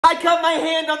I cut my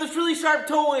hand on this really sharp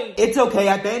toy. It's okay,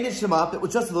 I bandaged him up. It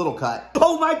was just a little cut.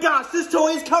 Oh my gosh, this toy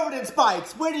is covered in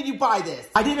spikes. Where did you buy this?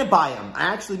 I didn't buy them. I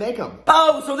actually make them.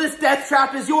 Oh, so this death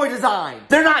trap is your design.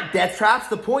 They're not death traps.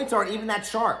 The points aren't even that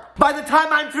sharp. By the time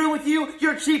I'm through with you,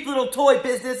 your cheap little toy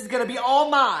business is gonna be all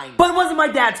mine. But it wasn't my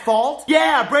dad's fault.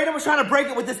 Yeah, Brayden was trying to break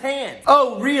it with his hand.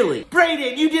 Oh, really?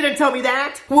 Brayden, you didn't tell me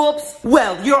that. Whoops.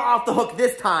 Well, you're off the hook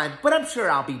this time, but I'm sure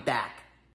I'll be back.